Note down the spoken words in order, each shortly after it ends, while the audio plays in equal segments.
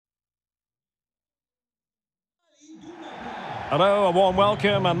Hello, a warm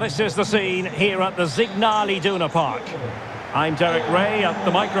welcome, and this is the scene here at the Signal Iduna Park. I'm Derek Ray at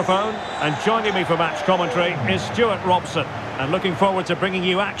the microphone, and joining me for match commentary is Stuart Robson, and looking forward to bringing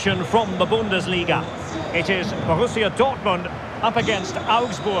you action from the Bundesliga. It is Borussia Dortmund up against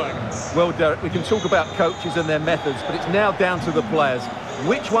Augsburg. Well, Derek, we can talk about coaches and their methods, but it's now down to the players.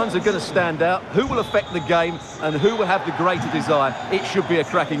 Which ones are going to stand out, who will affect the game, and who will have the greater desire? It should be a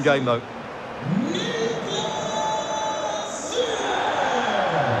cracking game, though.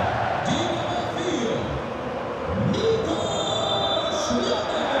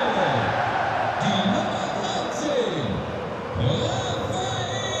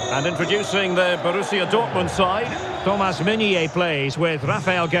 And introducing the Borussia Dortmund side, Thomas Meunier plays with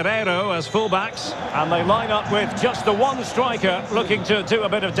Rafael Guerreiro as fullbacks, and they line up with just the one striker looking to do a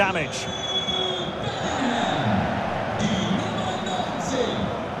bit of damage.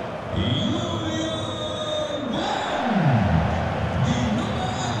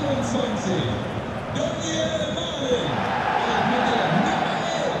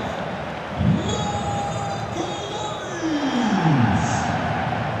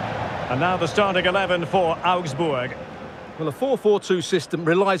 And now the starting 11 for Augsburg. Well, a 4-4-2 system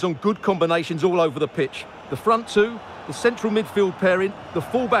relies on good combinations all over the pitch. The front two, the central midfield pairing, the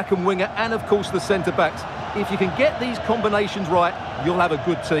fullback and winger, and of course the centre-backs. If you can get these combinations right, you'll have a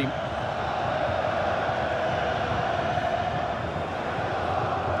good team.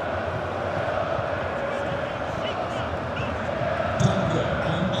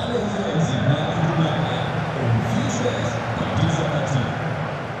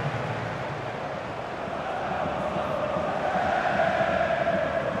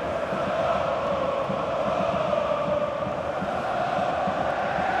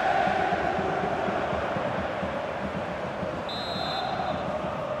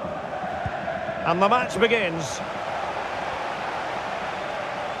 And the match begins.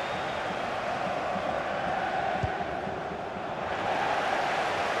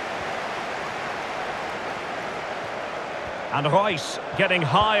 And Reus getting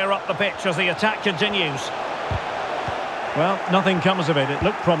higher up the pitch as the attack continues. Well, nothing comes of it. It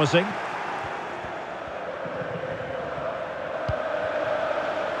looked promising.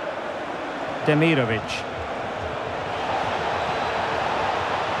 Demirovic.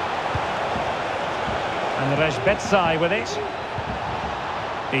 And Rezbetsai with it.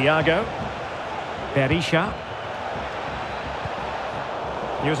 Iago. Berisha.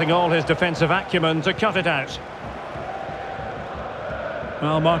 Using all his defensive acumen to cut it out.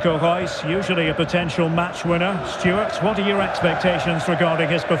 Well, Marco Reus, usually a potential match winner. Stuart, what are your expectations regarding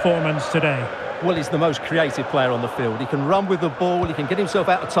his performance today? Well, he's the most creative player on the field. He can run with the ball, he can get himself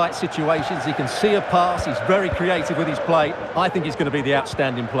out of tight situations, he can see a pass, he's very creative with his play. I think he's going to be the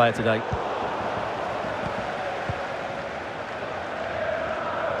outstanding player today.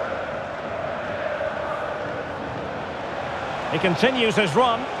 He continues his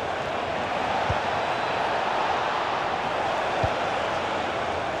run.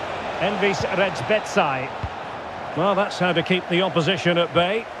 Envis Rezbetsai. Well, that's how to keep the opposition at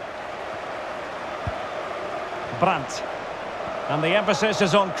bay. Brandt. And the emphasis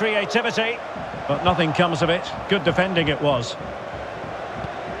is on creativity, but nothing comes of it. Good defending it was.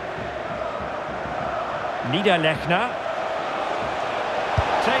 Niederlechner.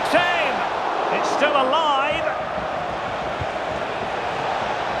 Takes aim. It's still alive.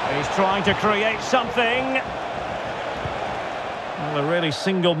 He's trying to create something. Well, a really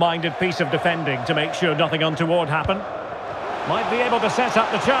single-minded piece of defending to make sure nothing untoward happened. Might be able to set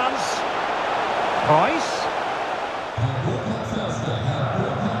up the chance. Reus.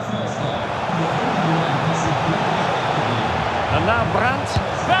 And now Brandt.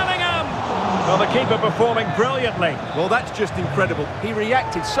 Bellingham! Well, the keeper performing brilliantly. Well, that's just incredible. He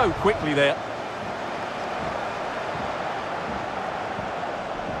reacted so quickly there.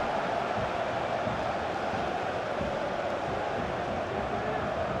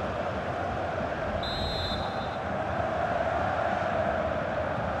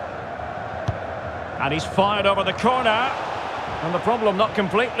 And he's fired over the corner. And the problem not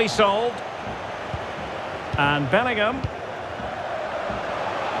completely solved. And Bellingham.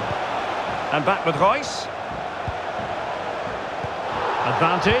 And back with Reus.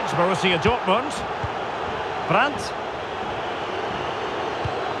 Advantage, Borussia Dortmund. Brandt.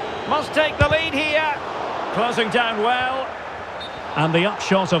 Must take the lead here. Closing down well. And the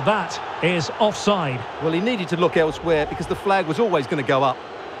upshot of that is offside. Well, he needed to look elsewhere because the flag was always going to go up.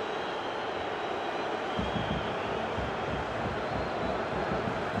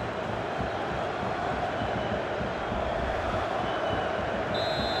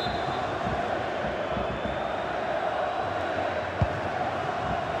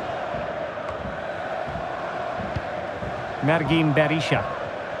 Berisha.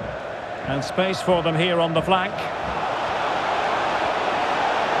 And space for them here on the flank.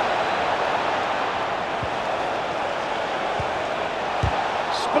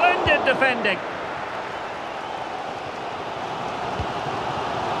 Splendid defending.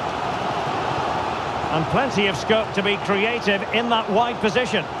 And plenty of scope to be creative in that wide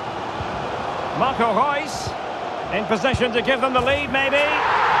position. Marco Reus in possession to give them the lead, maybe.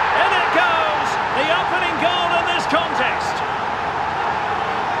 In it goes! The opening goal in this contest.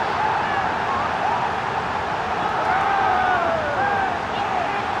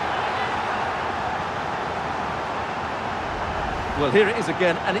 Well, here it is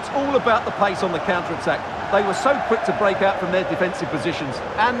again, and it's all about the pace on the counter-attack. They were so quick to break out from their defensive positions,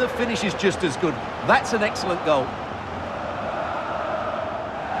 and the finish is just as good. That's an excellent goal.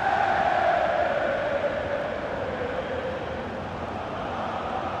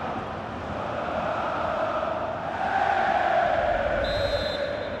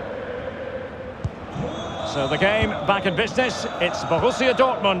 So the game back in business. It's Borussia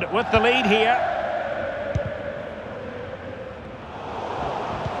Dortmund with the lead here.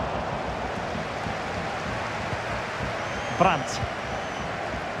 Brandt.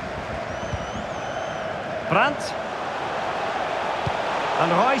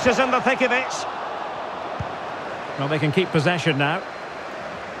 And Reus is in the thick of it. Well, they can keep possession now.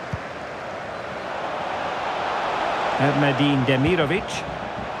 Erdmedin Demirovic.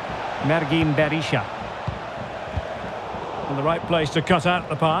 Berisha. In the right place to cut out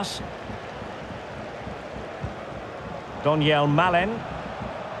the pass. Daniel Malen.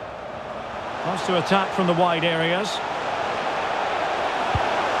 Wants to attack from the wide areas.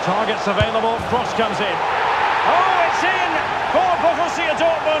 Targets available, cross comes in. Oh, it's in for Borussia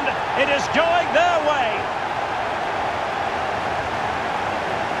Dortmund. It is going their way.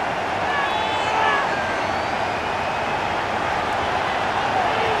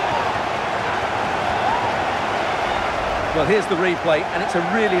 Well, here's the replay, and it's a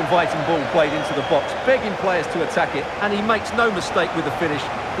really inviting ball played into the box, begging players to attack it, and he makes no mistake with the finish.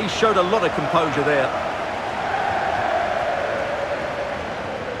 He showed a lot of composure there.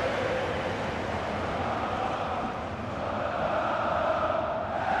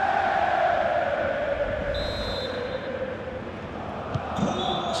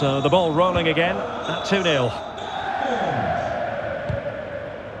 So the ball rolling again at 2-0.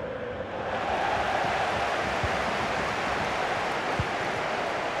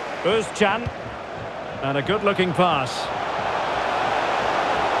 Özcan. And a good-looking pass.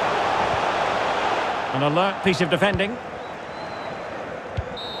 An alert piece of defending.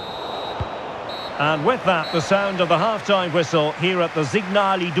 And with that, the sound of the half-time whistle here at the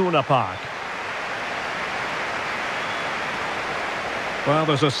Signal Iduna Park. Well,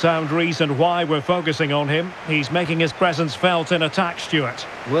 there's a sound reason why we're focusing on him. He's making his presence felt in attack, Stuart.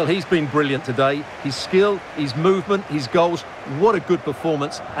 Well, he's been brilliant today. His skill, his movement, his goals, what a good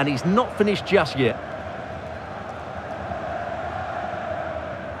performance. And he's not finished just yet.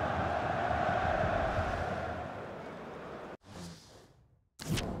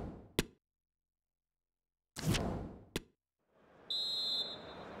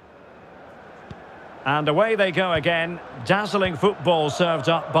 And away they go again. Dazzling football served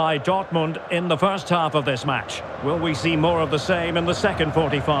up by Dortmund in the first half of this match. Will we see more of the same in the second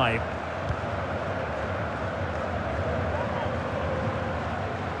 45?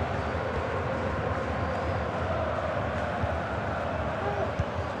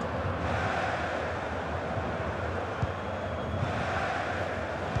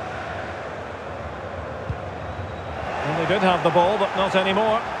 Well, they did have the ball, but not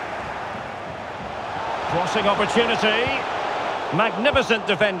anymore. Crossing opportunity. Magnificent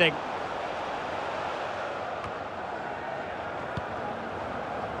defending.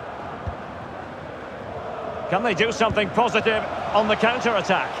 Can they do something positive on the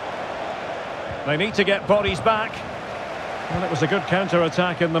counter-attack? They need to get bodies back. Well, it was a good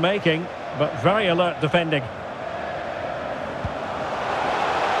counter-attack in the making, but very alert defending.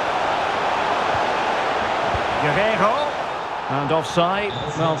 Guerreiro. And offside.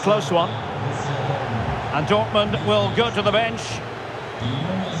 Well, close one. And Dortmund will go to the bench.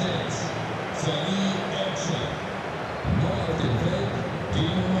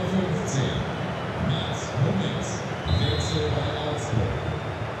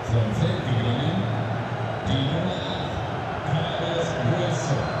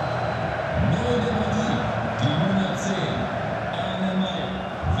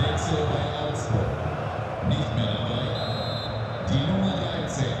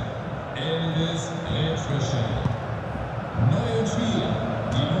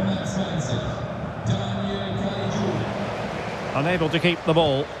 Unable to keep the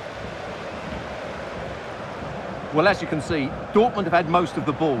ball. Well, as you can see, Dortmund have had most of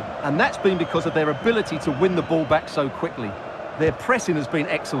the ball, and that's been because of their ability to win the ball back so quickly. Their pressing has been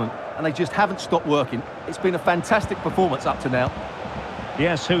excellent, and they just haven't stopped working. It's been a fantastic performance up to now.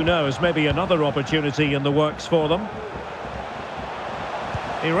 Yes, who knows, maybe another opportunity in the works for them.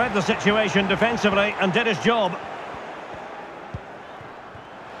 He read the situation defensively and did his job.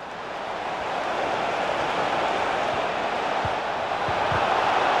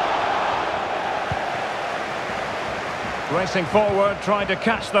 Racing forward, trying to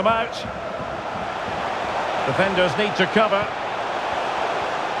catch them out. Defenders need to cover.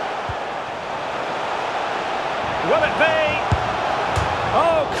 Will it be?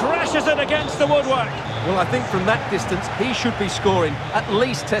 Oh, crashes it against the woodwork. Well, I think from that distance, he should be scoring. At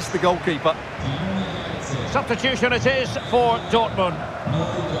least test the goalkeeper. Substitution it is for Dortmund.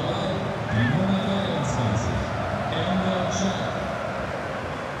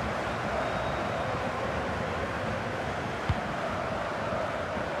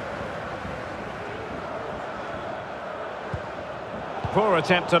 Poor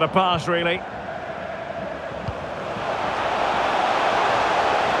attempt at a pass, really.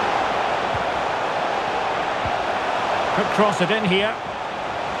 Could cross it in here.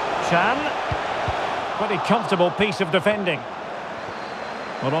 Chan. Pretty comfortable piece of defending.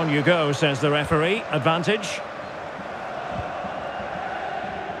 Well, on you go, says the referee. Advantage.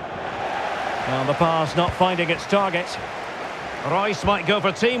 Well, the pass not finding its target. Royce might go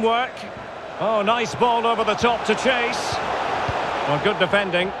for teamwork. Oh, nice ball over the top to chase. Well, good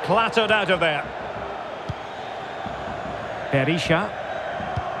defending, clattered out of there. Berisha.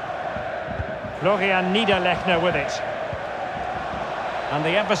 Florian Niederlechner with it. And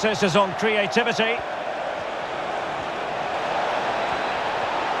the emphasis is on creativity.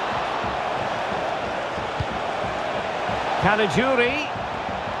 Caligiuri.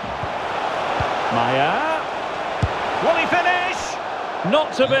 Maya. Will he finish?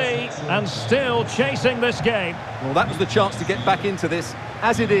 Not to be, and still chasing this game. Well, that was the chance to get back into this.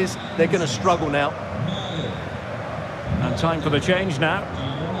 As it is, they're going to struggle now. And time for the change now.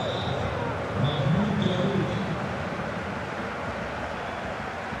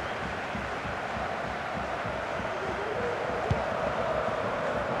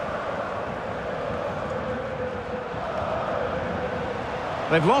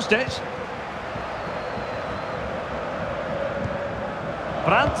 They've lost it.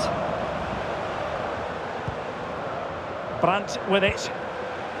 Brandt. Brandt with it.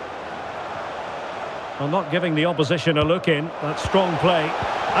 Well, not giving the opposition a look in. That's strong play.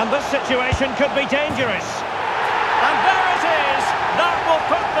 And this situation could be dangerous. And there it is! That will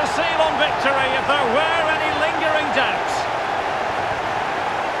put the seal on victory if there were any lingering doubts.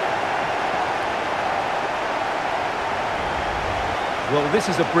 Well, this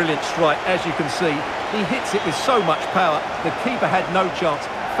is a brilliant strike, as you can see. He hits it with so much power. The keeper had no chance.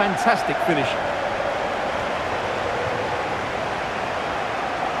 Fantastic finish.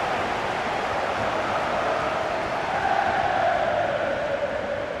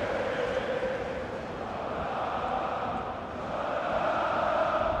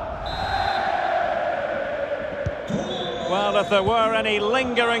 Well, if there were any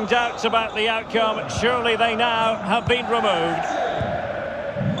lingering doubts about the outcome, surely they now have been removed.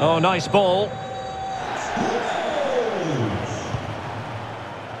 Oh, nice ball.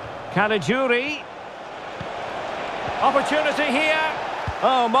 Caligiuri. Opportunity here.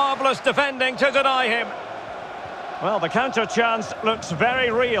 Oh, marvellous defending to deny him. Well, the counter chance looks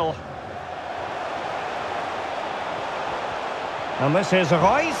very real. And this is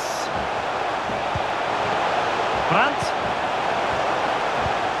Royce. Brandt.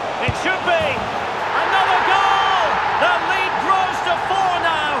 It should be. Another goal! The lead grows to 4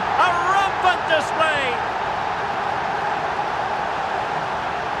 now. A rampant display.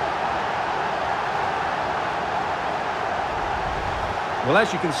 Well,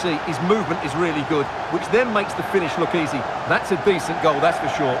 as you can see, his movement is really good, which then makes the finish look easy. That's a decent goal, that's for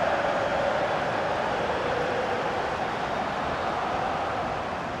sure.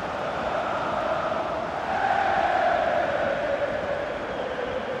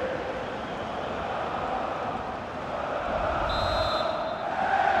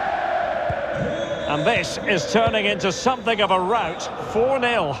 And this is turning into something of a rout.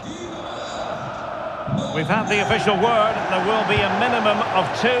 4-0. We've had the official word. There will be a minimum of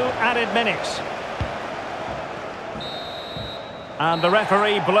 2 added minutes. And the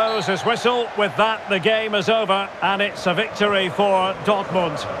referee blows his whistle. With that, the game is over. And it's a victory for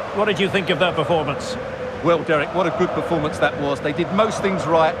Dortmund. What did you think of their performance? Well, Derek, what a good performance that was. They did most things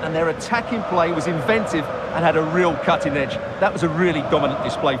right, and their attacking play was inventive and had a real cutting edge. That was a really dominant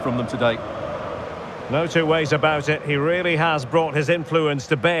display from them today. No two ways about it. He really has brought his influence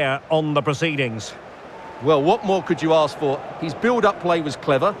to bear on the proceedings. Well, what more could you ask for? His build-up play was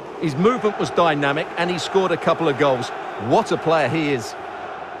clever, his movement was dynamic, and he scored a couple of goals. What a player he is.